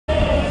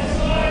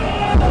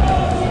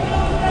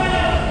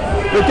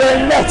We're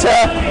going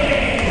meta.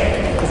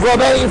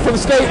 Rob A from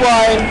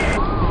SkateWine.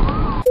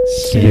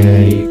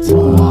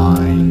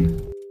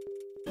 SkateWine.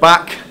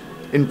 Back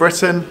in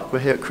Britain, we're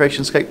here at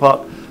Creation Skate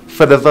Park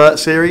for the Vert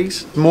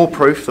Series. More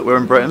proof that we're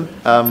in Britain.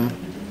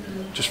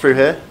 Just through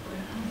here.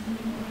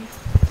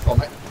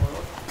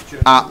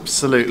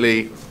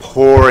 Absolutely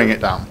pouring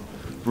it down.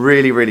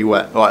 Really, really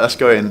wet. All right, let's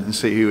go in and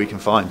see who we can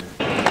find.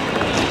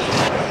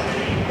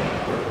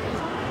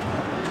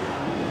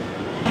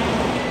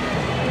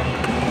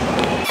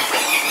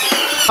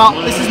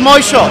 This is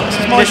my shot.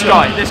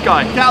 This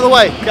guy. Get out of the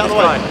way. Get out of the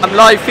way. I'm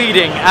live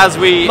feeding as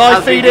we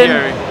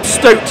video.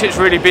 Stoked it's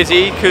really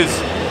busy because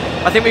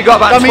I think we got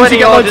about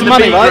 20 odds in the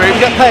B group. You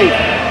get paid.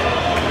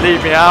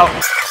 Leave me out.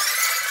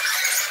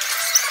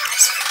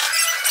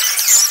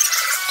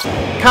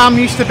 Cam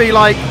used to be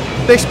like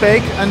this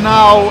big and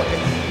now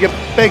you're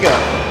bigger.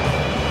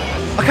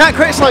 I can't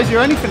criticise you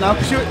or anything now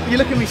because you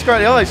look at me straight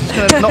in the eyes, it's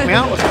going to knock me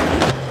out or something.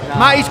 No.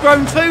 Matty's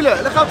grown too,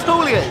 look how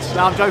tall he is.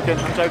 No, I'm joking.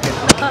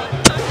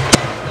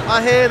 I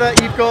hear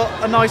that you've got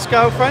a nice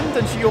girlfriend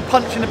and you're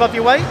punching above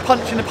your weight,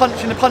 punching. Top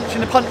 3?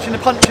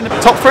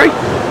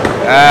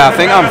 I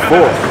think I'm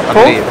 4th. I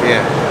believe,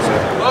 yeah. So.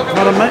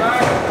 Well done, mate.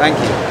 Thank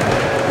you.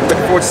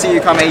 Looking forward to see you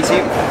come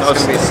 18th.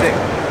 That's going to be sick.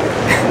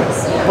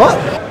 What?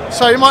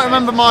 So you might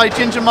remember my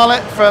ginger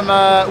mullet from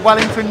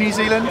Wellington, New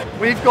Zealand.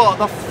 We've got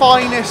the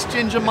finest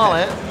ginger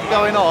mullet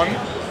going on.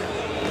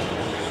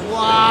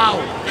 Wow.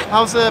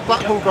 How's the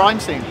Blackpool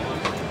grind scene?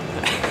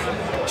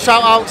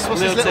 Shout outs,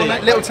 what's his little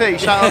name? Little T,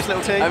 shout outs,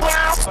 Little T.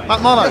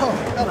 Matt Marlow.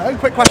 Hello,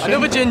 quick question.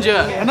 Another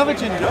ginger. Another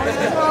ginger.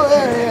 Oh,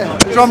 yeah.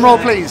 Drum roll,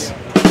 please.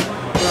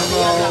 Drum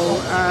roll,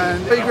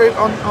 and B group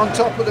on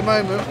top at the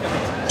moment.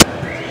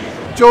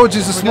 George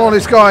is the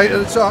smallest guy at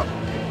the top.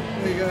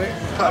 There you go.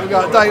 We've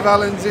got Dave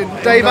Allen's in.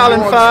 Dave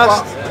Allen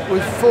first.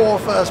 With 4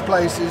 first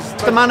places.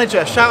 The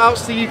manager, shout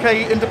outs to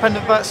UK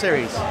Independent Vert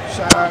Series.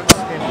 Shout outs.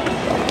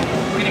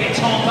 We're going to get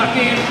Tom back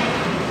in.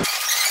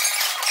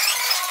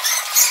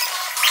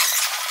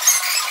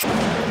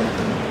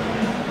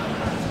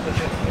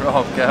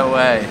 Rob, go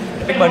away.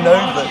 I think my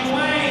nose looks.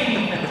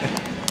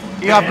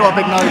 You have got a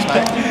big nose,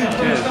 mate.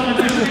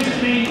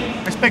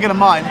 Cheers. It's bigger than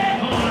mine.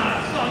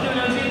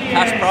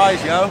 Cash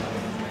prize, yo.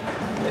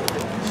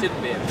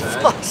 Shouldn't be in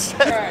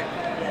there.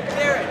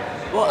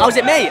 Well, oh, is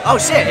it me? Oh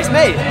shit, it's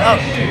me. Oh.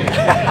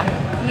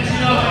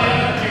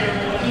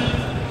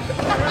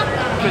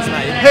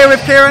 Here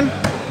with Kieran.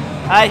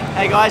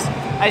 Hey guys.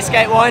 Hey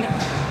SkateWine.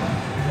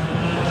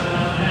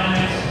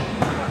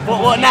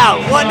 What now?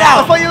 What I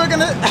now? thought you were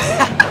gonna.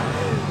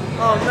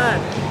 Oh man.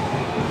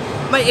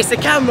 Mate, it's the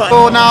camera.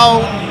 You're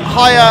now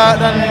higher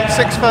than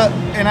 6 foot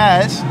in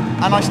airs,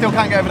 and I still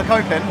can't get over the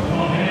coping.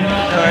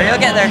 Don't worry, you'll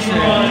get there soon.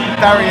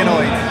 Very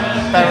annoyed.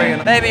 Very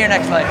annoyed. Maybe your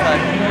next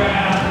lifetime.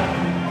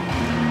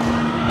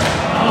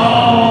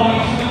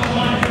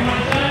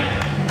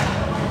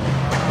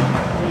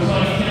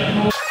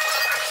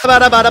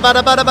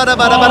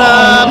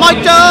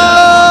 Mike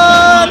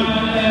John!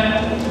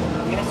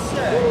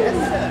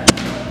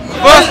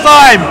 First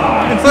time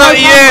in 30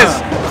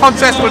 years,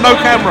 contest with no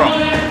camera.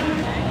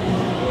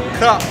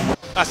 Cut.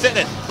 That's it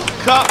then.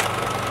 Cut.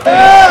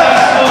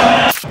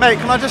 Mate,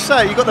 can I just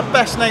say, you've got the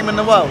best name in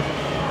the world.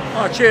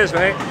 Oh, cheers,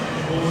 mate.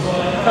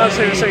 Can't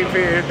say the same for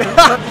you.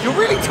 You're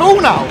really tall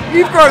now.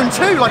 You've grown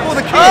too, like all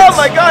the kids. Oh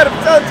my god, I'm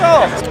so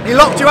tall. He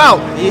locked you out.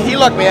 He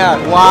locked me out.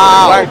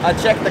 Wow. I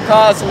checked the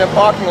cars in the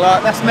parking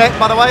lot. That's Nick,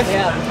 by the way.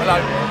 Yeah.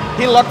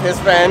 He locked his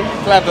van.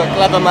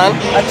 Clever man.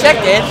 I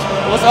checked it.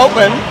 It was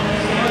open.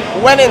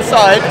 Went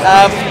inside.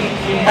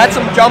 Had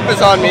some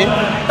jumpers on me.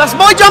 That's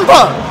my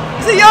jumper.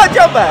 Is it your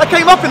jumper? I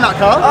came up in that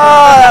car.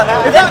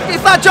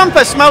 If that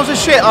jumper smells of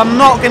shit, I'm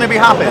not going to be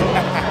happy.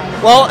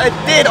 Well, it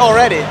did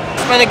already.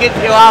 Spent a good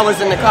few hours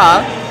in the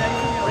car,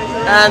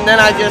 and then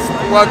I just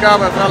woke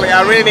up and felt like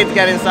I really need to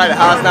get inside the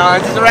house now.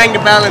 I just rang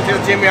the bell until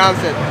Jimmy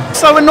answered.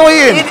 So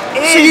annoying. It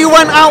is. So you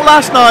went out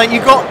last night.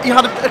 You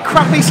had a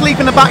crappy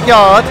sleep in the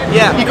backyard.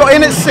 Yeah. You got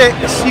in at 6.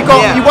 You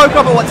woke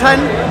up at what, 10?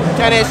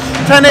 10ish.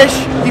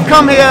 10ish. You've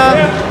come here,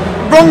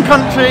 wrong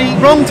country,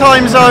 wrong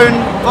time zone,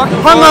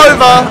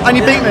 hungover, and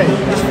you beat me.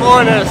 It's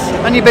foreigners.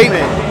 And you beat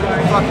me.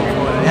 Fucking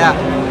foreigners. Yeah.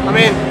 I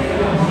mean,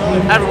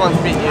 everyone's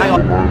beating you. Hang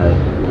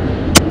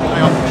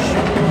on.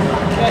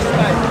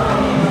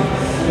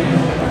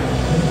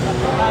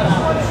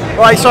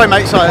 Right, sorry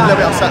mate, sorry, a little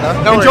bit upset there.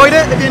 Enjoyed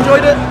it? Have you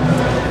enjoyed it?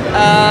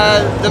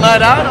 The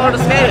night out or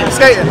the skating?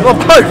 Skating? Well,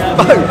 both.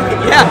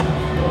 Yeah.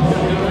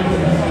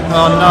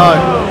 Oh no.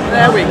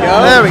 There we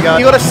go. There we go.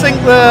 You got to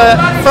sync the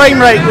frame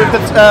rate with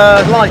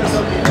the lights.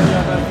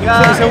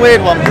 It's a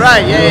weird one.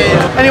 Right,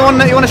 yeah. Anyone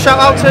that you want to shout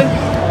out to?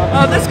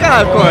 Oh, this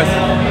guy, of course.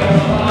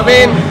 I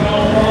mean,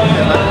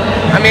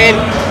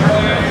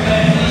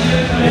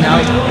 you know,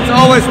 it's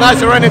always nice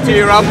to run into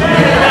you, Rob.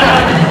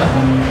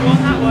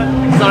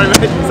 Sorry,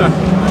 mate. Sorry.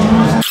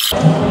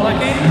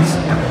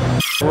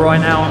 Right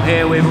now I'm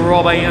here with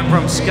Rob A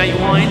from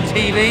SkateWine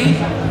TV.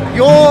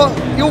 Your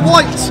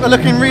whites are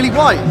looking really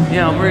white.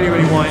 Yeah, I'm really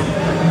white.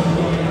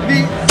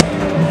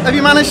 Have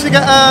you managed to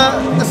get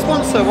a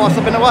sponsor whilst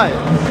I've been away?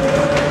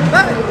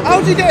 I How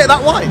did you get it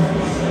that way?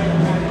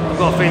 I've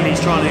got a feeling he's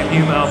trying to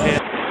humour up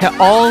here. To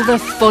all the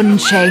fun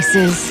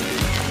chasers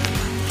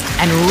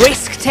and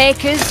risk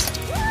takers.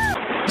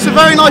 It's a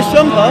very nice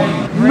jumper.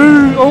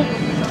 Moon. Oh,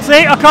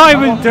 see, I can't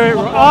even do it.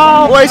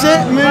 Oh, What is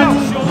it? Moon.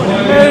 moon.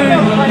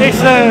 It's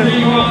a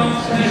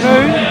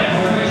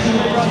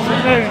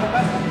moon.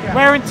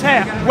 Wear and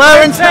tear.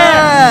 Wear and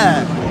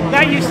tear.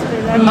 That used to be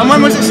them. And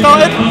when was it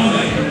started?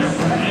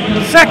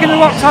 2nd of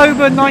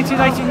October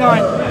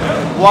 1989.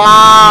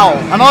 Wow.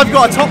 And I've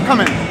got a top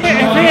coming.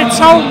 If he had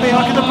told me,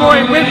 I could have brought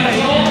it with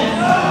me.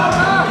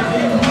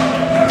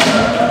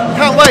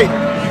 Can't wait.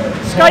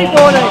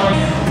 Skateboarding.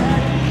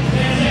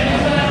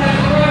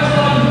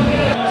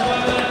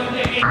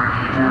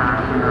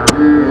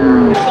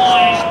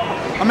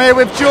 I'm here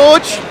with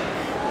George.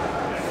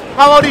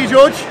 How old are you,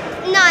 George?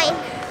 9.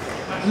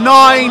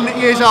 9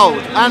 years old.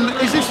 And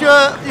is this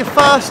your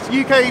first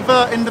UK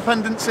Vert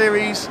Independent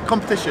Series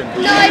competition?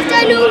 No, I've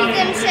done all of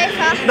them so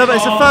far. No, but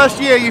it's the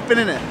first year you've been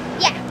in it.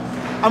 Yeah.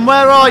 And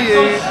where are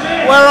you?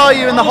 Where are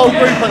you in the whole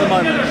group at the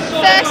moment?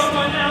 First.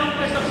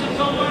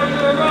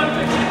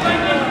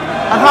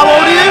 And how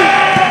old are you?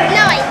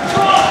 9.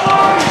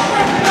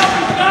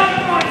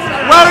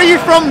 Where are you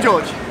from,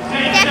 George?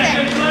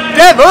 Devon.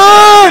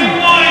 Devon!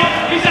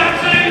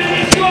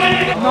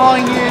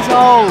 9 years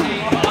old.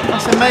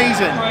 That's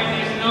amazing.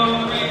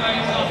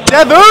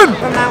 Devon!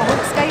 From Mount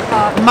Hawk Skate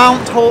Park.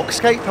 Mount Hawk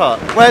Skate Park.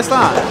 Where's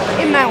that?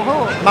 In Mount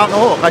Hawk. Mount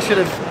Hawk, I should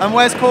have. And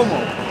where's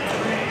Cornwall?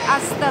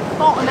 That's the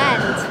bottom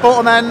end.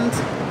 Bottom end.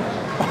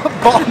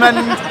 Bottom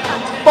end.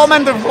 Bottom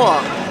end of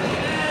what?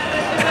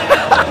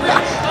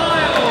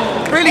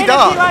 Really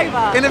dark. Interview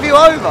over. Interview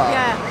over?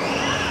 Yeah.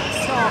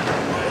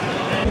 Stop.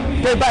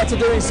 Go back to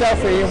doing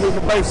selfie and we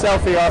can both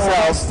selfie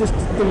ourselves. Just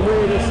the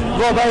weirdest.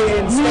 Rob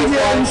Aiton,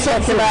 SkateWine,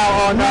 check him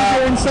out on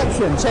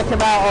check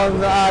him out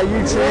on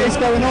YouTube. What is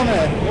going on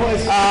here?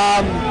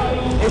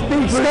 It's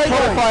big skate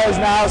qualifiers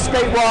now.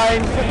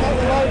 SkateWine,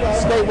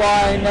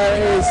 there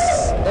it is.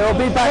 It'll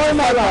be back to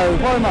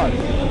front.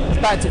 It's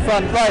back to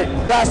front. Right,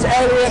 that's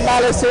Elliot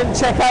Mallison.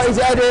 Check out his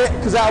edit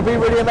because that'll be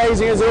really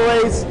amazing as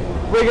always.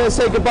 We're going to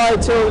say goodbye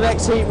till the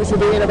next heat, which will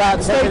be in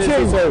about 10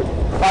 minutes or so.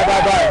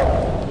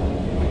 Bye.